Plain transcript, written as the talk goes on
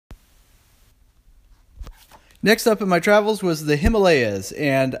Next up in my travels was the Himalayas,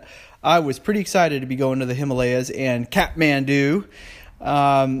 and I was pretty excited to be going to the Himalayas and Kathmandu.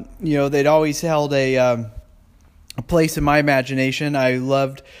 They'd always held a place in my imagination. I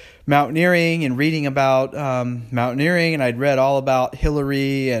loved mountaineering and reading about mountaineering, and I'd read all about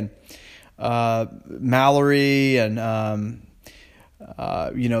Hillary and Mallory and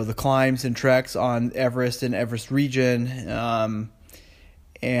the climbs and treks on Everest and Everest region.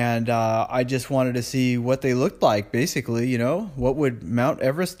 And I just wanted to see what they looked like, basically, what would Mount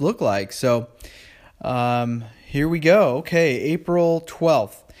Everest look like. So here we go. Okay, April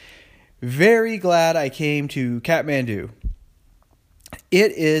 12th. Very glad I came to Kathmandu.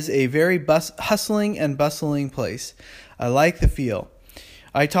 It is a very hustling and bustling place. I like the feel.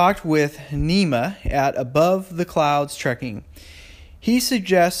 I talked with Nima at Above the Clouds Trekking. He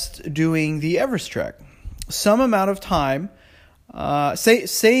suggests doing the Everest Trek. Same amount of time,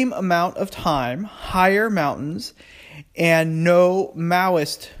 higher mountains, and no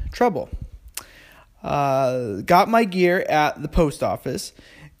Maoist trouble. Got my gear at the post office.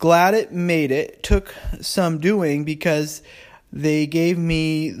 Glad it made it. Took some doing because they gave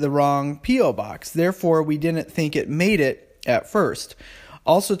me the wrong P.O. box. Therefore, we didn't think it made it at first.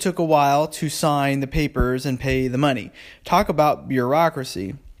 Also took a while to sign the papers and pay the money. Talk about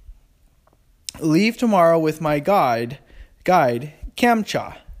bureaucracy. Leave tomorrow with my guide,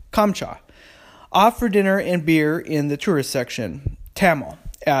 Kamcha. Off for dinner and beer in the tourist section, Tamil,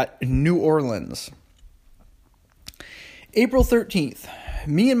 at New Orleans. April 13th.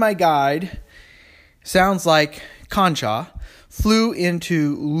 Me and my guide, sounds like Kancha, flew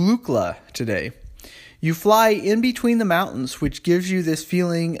into Lukla today. You fly in between the mountains, which gives you this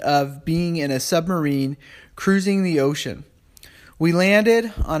feeling of being in a submarine cruising the ocean. We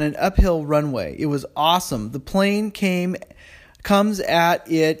landed on an uphill runway. It was awesome. The plane comes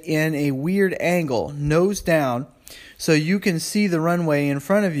at it in a weird angle, nose down, so you can see the runway in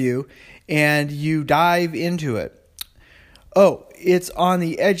front of you, and you dive into it. Oh, it's on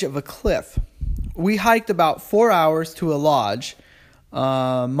the edge of a cliff. We hiked about 4 hours to a lodge,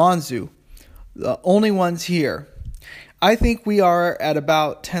 Manzu, the only ones here. I think we are at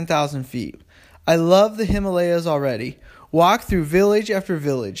about 10,000 feet. I love the Himalayas already. Walk through village after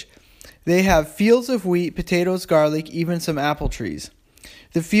village. They have fields of wheat, potatoes, garlic, even some apple trees.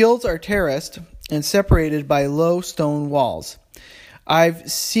 The fields are terraced and separated by low stone walls. I've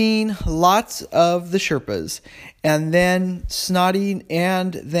seen lots of the Sherpas and then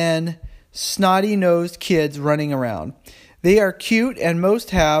snotty-nosed kids running around. They are cute and most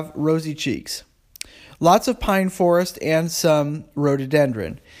have rosy cheeks. Lots of pine forest and some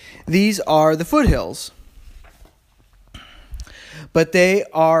rhododendron. These are the foothills, but they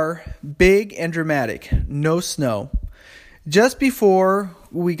are big and dramatic. No snow. Just before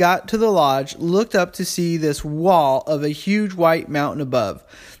we got to the lodge, looked up to see this wall of a huge white mountain above.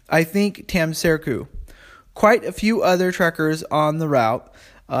 I think Tamserku. Quite a few other trekkers on the route,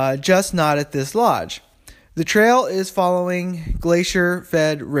 just not at this lodge. The trail is following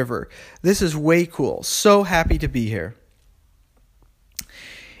glacier-fed river. This is way cool. So happy to be here.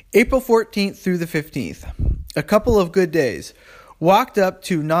 April 14th through the 15th. A couple of good days. Walked up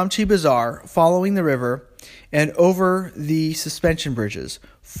to Namche Bazaar, following the river, and over the suspension bridges.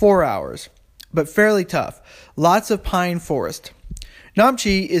 4 hours, but fairly tough. Lots of pine forest.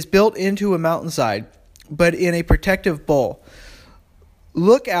 Namche is built into a mountainside, but in a protective bowl.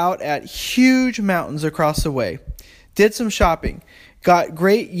 Look out at huge mountains across the way. Did some shopping. Got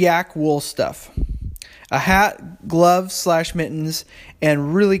great yak wool stuff. A hat, gloves / mittens,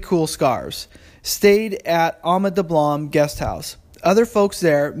 and really cool scarves. Stayed at Ama de Blanc guest house. Other folks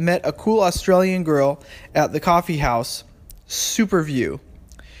there. Met a cool Australian girl at the coffee house. Super view.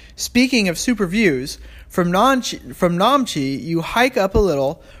 Speaking of super views, from Namche, you hike up a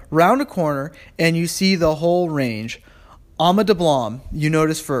little, round a corner, and you see the whole range. Ama de Blanc, you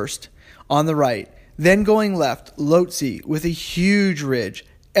notice first, on the right. Then going left, Lhotse, with a huge ridge,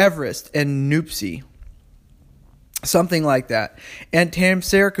 Everest, and Nuptse. Something like that. And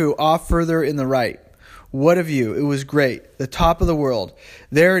Tamserku off further in the right. What a view. It was great. The top of the world.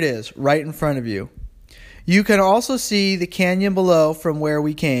 There it is, right in front of you. You can also see the canyon below from where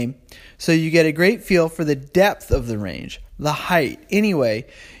we came, so you get a great feel for the depth of the range, the height. Anyway,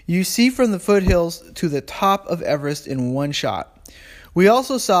 you see from the foothills to the top of Everest in one shot. We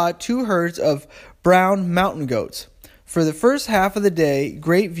also saw 2 herds of brown mountain goats. For the first half of the day,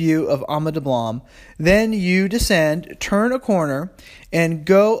 great view of Ama de Blanc. Then you descend, turn a corner, and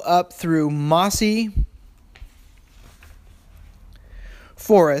go up through mossy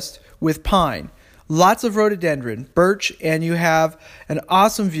forest with pine. lots of rhododendron, birch, and you have an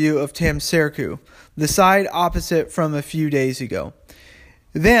awesome view of Tamserku, the side opposite from a few days ago.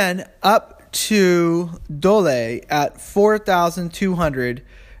 Then up to Dole at 4,200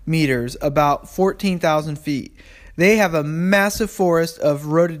 meters, about 14,000 feet. They have a massive forest of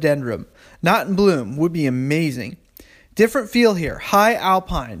rhododendron. Not in bloom, would be amazing. Different feel here. High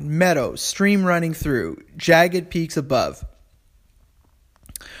alpine, meadows, stream running through, jagged peaks above.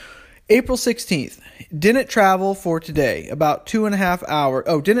 April 16th. Didn't travel for today, about 2.5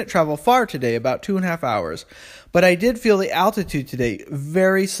 hours. Didn't travel far today, about 2.5 hours. But I did feel the altitude today,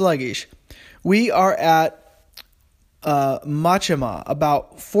 very sluggish. We are at Machima,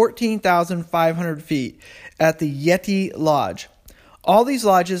 about 14,500 feet, at the Yeti Lodge. All these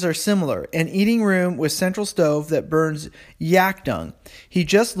lodges are similar, an eating room with central stove that burns yak dung. He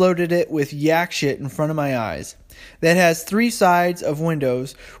just loaded it with yak shit in front of my eyes. That has 3 sides of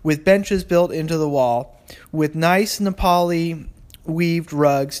windows with benches built into the wall, with nice Nepali weaved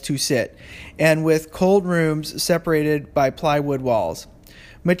rugs to sit, and with cold rooms separated by plywood walls.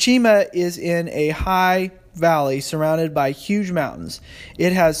 Machima is in a high valley surrounded by huge mountains.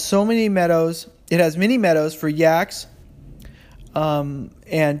 It has many meadows for yaks,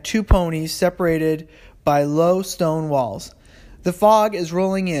 and 2 ponies separated by low stone walls. The fog is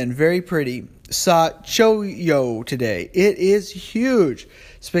rolling in, very pretty. Saw Choyo today. It is huge.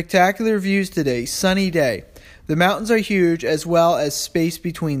 Spectacular views today. Sunny day. The mountains are huge as well as space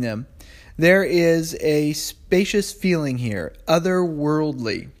between them. There is a spacious feeling here,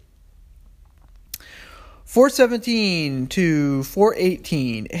 otherworldly. 417 to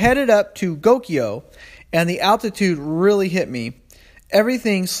 418. Headed up to Gokyo, and the altitude really hit me.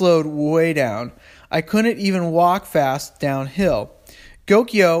 Everything slowed way down. I couldn't even walk fast downhill.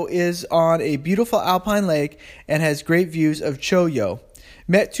 Gokyo is on a beautiful alpine lake and has great views of Choyo.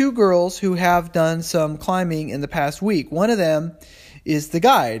 Met 2 girls who have done some climbing in the past week. One of them is the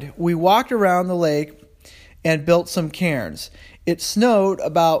guide. We walked around the lake and built some cairns. It snowed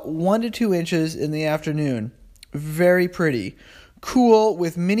about 1 to 2 inches in the afternoon. Very pretty. Cool,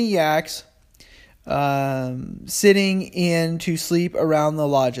 with many yaks sitting in to sleep around the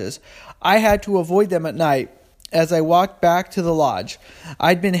lodges. I had to avoid them at night as I walked back to the lodge.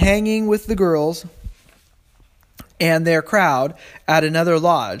 I'd been hanging with the girls and their crowd at another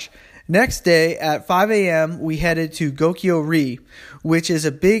lodge. Next day at 5 a.m. we headed to Gokyo-ri, which is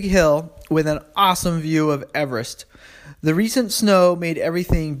a big hill with an awesome view of Everest. The recent snow made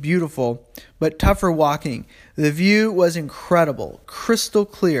everything beautiful, but tougher walking. The view was incredible, crystal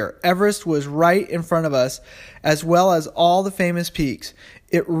clear. Everest was right in front of us, as well as all the famous peaks.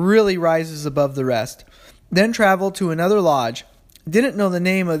 It really rises above the rest. Then traveled to another lodge. Didn't know the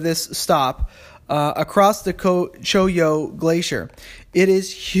name of this stop. Across the Choyo Glacier. It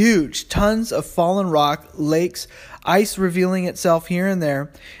is huge. Tons of fallen rock, lakes, ice revealing itself here and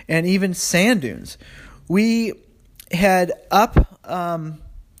there, and even sand dunes. We head up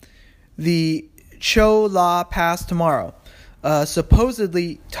the Cho La Pass tomorrow.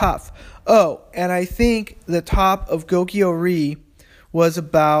 Supposedly tough. Oh, and I think the top of Gokyo-ri was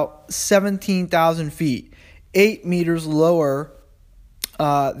about 17,000 feet, 8 meters lower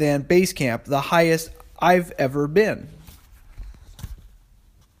than base camp, the highest I've ever been.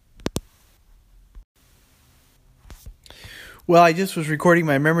 Well, I just was recording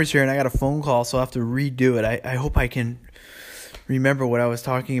my memories here, and I got a phone call, so I'll have to redo it. I hope I can remember what I was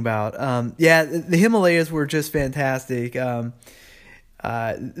talking about. The Himalayas were just fantastic. The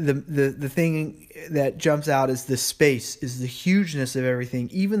thing that jumps out is the space, is the hugeness of everything,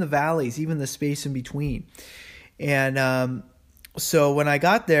 even the valleys, even the space in between. And so when I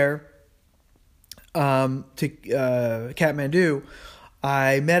got there to Kathmandu,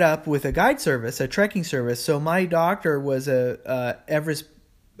 I met up with a guide service, a trekking service. So my doctor was a Everest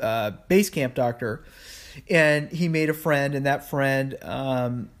base camp doctor, and he made a friend, and that friend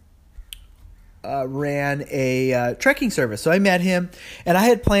ran a trekking service. So I met him, and I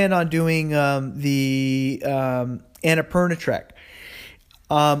had planned on doing the Annapurna trek.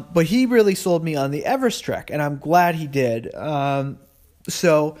 But he really sold me on the Everest trek, and I'm glad he did. Just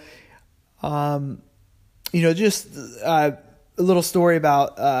a little story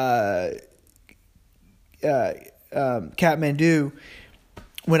about Kathmandu.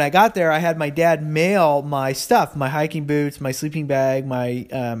 When I got there, I had my dad mail my stuff, my hiking boots, my sleeping bag, my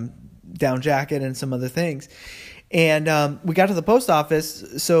down jacket, and some other things. And we got to the post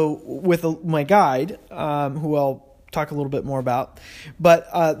office, so with my guide, who I'll talk a little bit more about,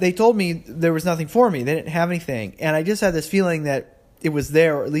 but they told me there was nothing for me. They didn't have anything, and I just had this feeling that it was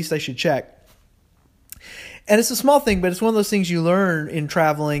there, or at least I should check. And it's a small thing, but it's one of those things you learn in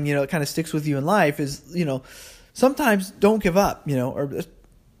traveling, it kind of sticks with you in life is, sometimes don't give up,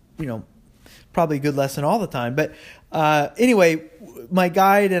 probably a good lesson all the time. But anyway, my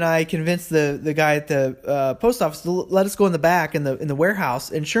guide and I convinced the guy at the post office to let us go in the back in the warehouse.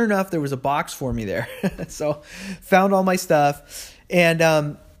 And sure enough, there was a box for me there. So found all my stuff.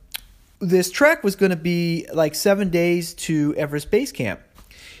 And this trek was going to be like 7 days to Everest Base Camp.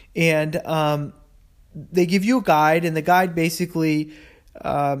 And they give you a guide, and the guide basically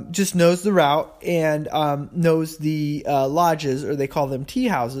just knows the route and knows the lodges, or they call them tea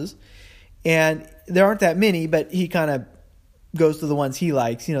houses. And there aren't that many, but he kind of goes to the ones he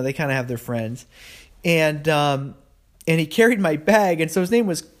likes. They kind of have their friends. And he carried my bag, and so his name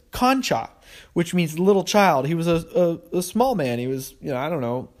was Concha, which means little child. He was a small man. He was, I don't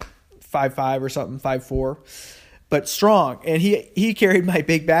know, 5'5" or something, 5'4", but strong. And he carried my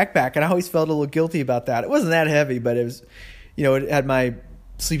big backpack, and I always felt a little guilty about that. It wasn't that heavy, but it was, it had my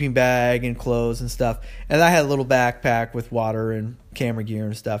sleeping bag and clothes and stuff. And I had a little backpack with water and camera gear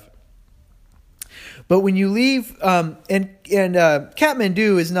and stuff. But when you leave, and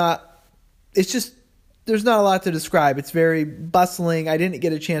Kathmandu is not, it's just, there's not a lot to describe. It's very bustling. I didn't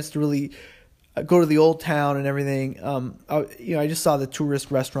get a chance to really go to the old town and everything. I just saw the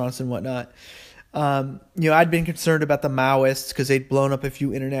tourist restaurants and whatnot. I'd been concerned about the Maoists because they'd blown up a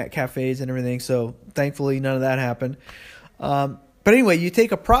few internet cafes and everything. So thankfully none of that happened. But anyway, you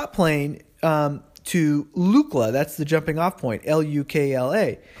take a prop plane to Lukla. That's the jumping off point,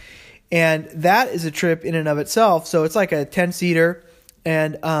 Lukla. And that is a trip in and of itself. So it's like a 10-seater,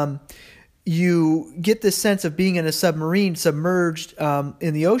 and you get this sense of being in a submarine submerged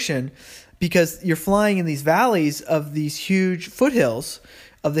in the ocean, because you're flying in these valleys of these huge foothills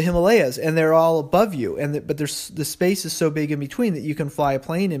of the Himalayas, and they're all above you. But the space is so big in between that you can fly a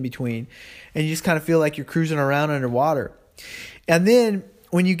plane in between, and you just kind of feel like you're cruising around underwater. And then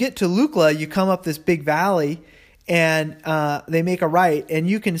when you get to Lukla, you come up this big valley, and they make a right, and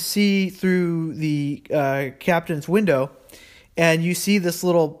you can see through the captain's window, and you see this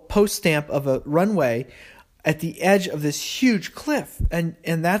little post stamp of a runway at the edge of this huge cliff, and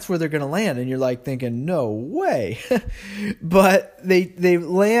that's where they're going to land. And you're like thinking, no way. But they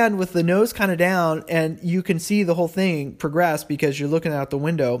land with the nose kind of down, and you can see the whole thing progress because you're looking out the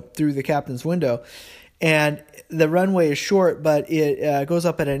window through the captain's window, and the runway is short, but it goes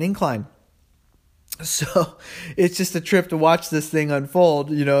up at an incline. So it's just a trip to watch this thing unfold,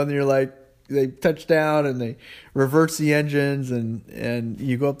 and you're like, they touch down and they reverse the engines, and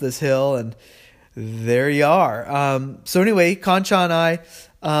you go up this hill, and there you are. So anyway, Concha and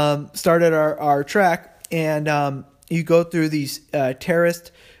I started our trek, and you go through these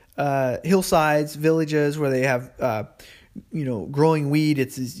terraced hillsides, villages where they have growing wheat.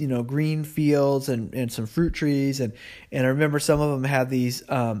 It's these, green fields and some fruit trees. And I remember some of them had these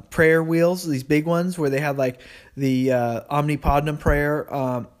prayer wheels, these big ones where they had like the Omni Padme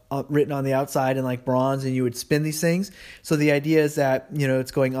prayer written on the outside in like bronze, and you would spin these things. So the idea is that,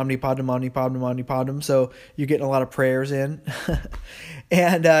 it's going Omni Padme, Omni Padme, Omni Padme. So you're getting a lot of prayers in.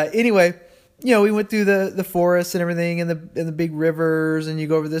 And anyway, we went through the forests and everything, and the big rivers, and you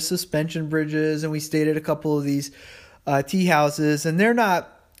go over the suspension bridges, and we stayed at a couple of these tea houses, and they're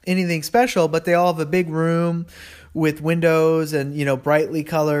not anything special, but they all have a big room with windows and, brightly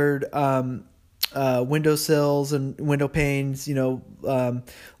colored windowsills and window panes,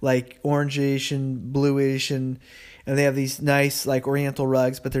 like orangish and bluish, and they have these nice like oriental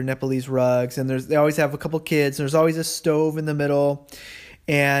rugs, but they're Nepalese rugs, and they always have a couple kids, and there's always a stove in the middle,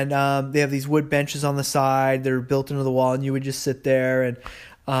 and they have these wood benches on the side that are built into the wall, and you would just sit there, and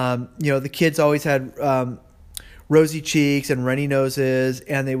the kids always had rosy cheeks and runny noses,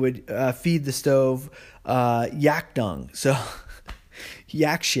 and they would feed the stove yak dung, so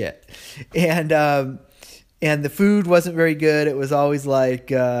yak shit, and the food wasn't very good. It was always like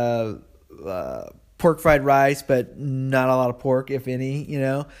pork fried rice, but not a lot of pork, if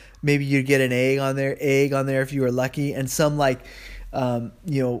any. Maybe you'd get an egg on there if you were lucky, and some like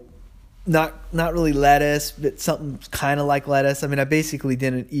not really lettuce, but something kind of like lettuce. I mean, I basically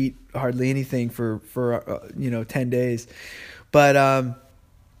didn't eat hardly anything for 10 days. But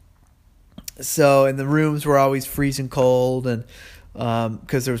so, and the rooms were always freezing cold, and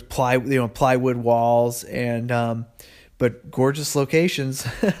because there was plywood walls, and but gorgeous locations.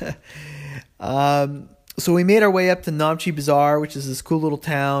 So we made our way up to Namche Bazaar, which is this cool little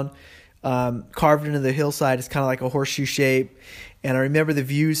town carved into the hillside. It's kind of like a horseshoe shape. And I remember the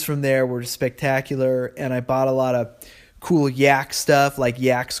views from there were spectacular, and I bought a lot of cool yak stuff, like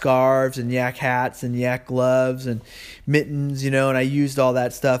yak scarves and yak hats and yak gloves and mittens, and I used all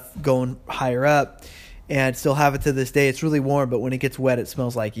that stuff going higher up. and still have it to this day. It's really warm, but when it gets wet, it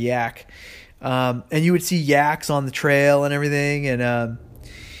smells like yak. And you would see yaks on the trail and everything. And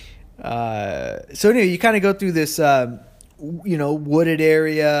so anyway, you kind of go through this, wooded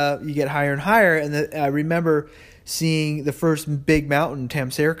area. You get higher and higher. And I remember seeing the first big mountain,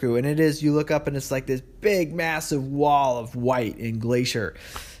 Tamserku. And you look up and it's like this big, massive wall of white and glacier.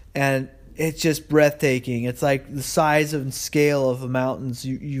 And it's just breathtaking. It's like the size and scale of the mountains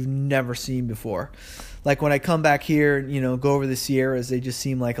you've never seen before. Like when I come back here and, go over the Sierras, they just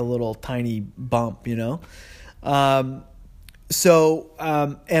seem like a little tiny bump, and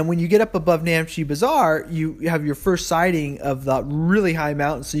when you get up above Namche Bazaar, you have your first sighting of the really high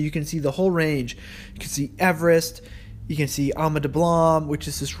mountain, so you can see the whole range. You can see Everest, you can see Ama de Blanc, which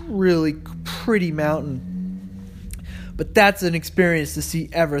is this really pretty mountain. But that's an experience to see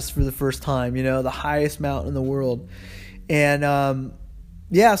Everest for the first time, the highest mountain in the world. And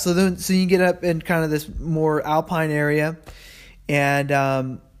so you get up in kind of this more alpine area,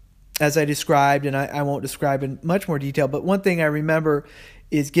 and as I described, and I won't describe in much more detail, but one thing I remember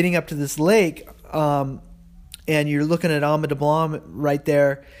is getting up to this lake, and you're looking at Ama de Blanc right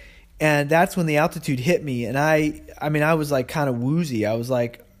there, and that's when the altitude hit me, and I was like kind of woozy. I was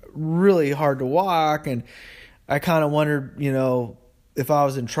like really hard to walk, and I kind of wondered, if I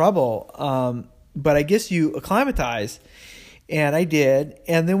was in trouble. But I guess you acclimatize. And I did.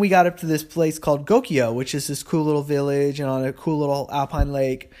 And then we got up to this place called Gokyo, which is this cool little village and on a cool little alpine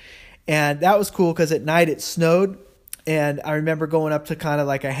lake. And that was cool because at night it snowed. And I remember going up to kind of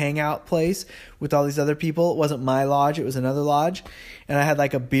like a hangout place with all these other people. It wasn't my lodge. It was another lodge. And I had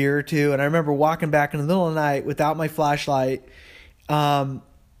like a beer or two. And I remember walking back in the middle of the night without my flashlight. And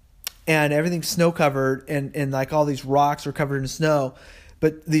everything's snow covered. And like all these rocks were covered in snow.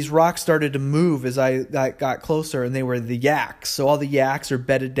 But these rocks started to move as I got closer, and they were the yaks. So all the yaks are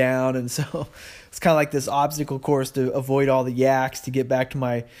bedded down, and so it's kind of like this obstacle course to avoid all the yaks to get back to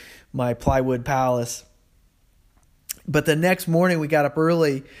my plywood palace. But the next morning we got up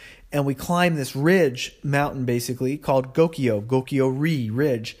early, and we climbed this ridge mountain basically called Gokyo-ri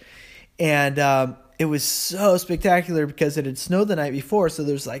Ridge. And it was so spectacular because it had snowed the night before, so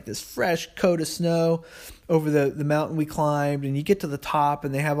there's like this fresh coat of snow over the mountain we climbed, and you get to the top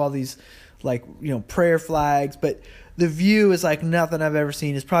and they have all these prayer flags, but the view is like nothing I've ever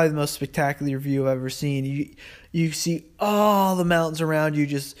seen. It's probably the most spectacular view I've ever seen. You see all the mountains around you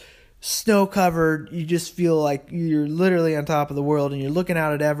just snow covered. You just feel like you're literally on top of the world, and you're looking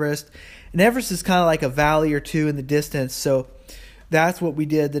out at Everest, and Everest is kind of like a valley or two in the distance. So that's what we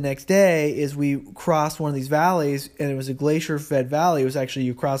did the next day is we crossed one of these valleys, and it was a glacier-fed valley. It was actually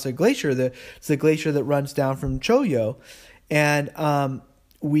you cross a glacier. It's the glacier that runs down from Choyo. And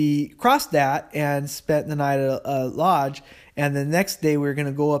we crossed that and spent the night at a lodge. And the next day we were going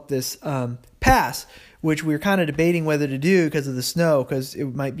to go up this pass, which we were kind of debating whether to do because of the snow, because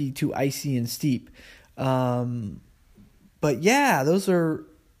it might be too icy and steep. But yeah, those are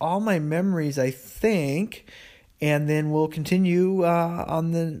all my memories, I think. And then we'll continue on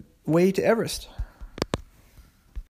the way to Everest.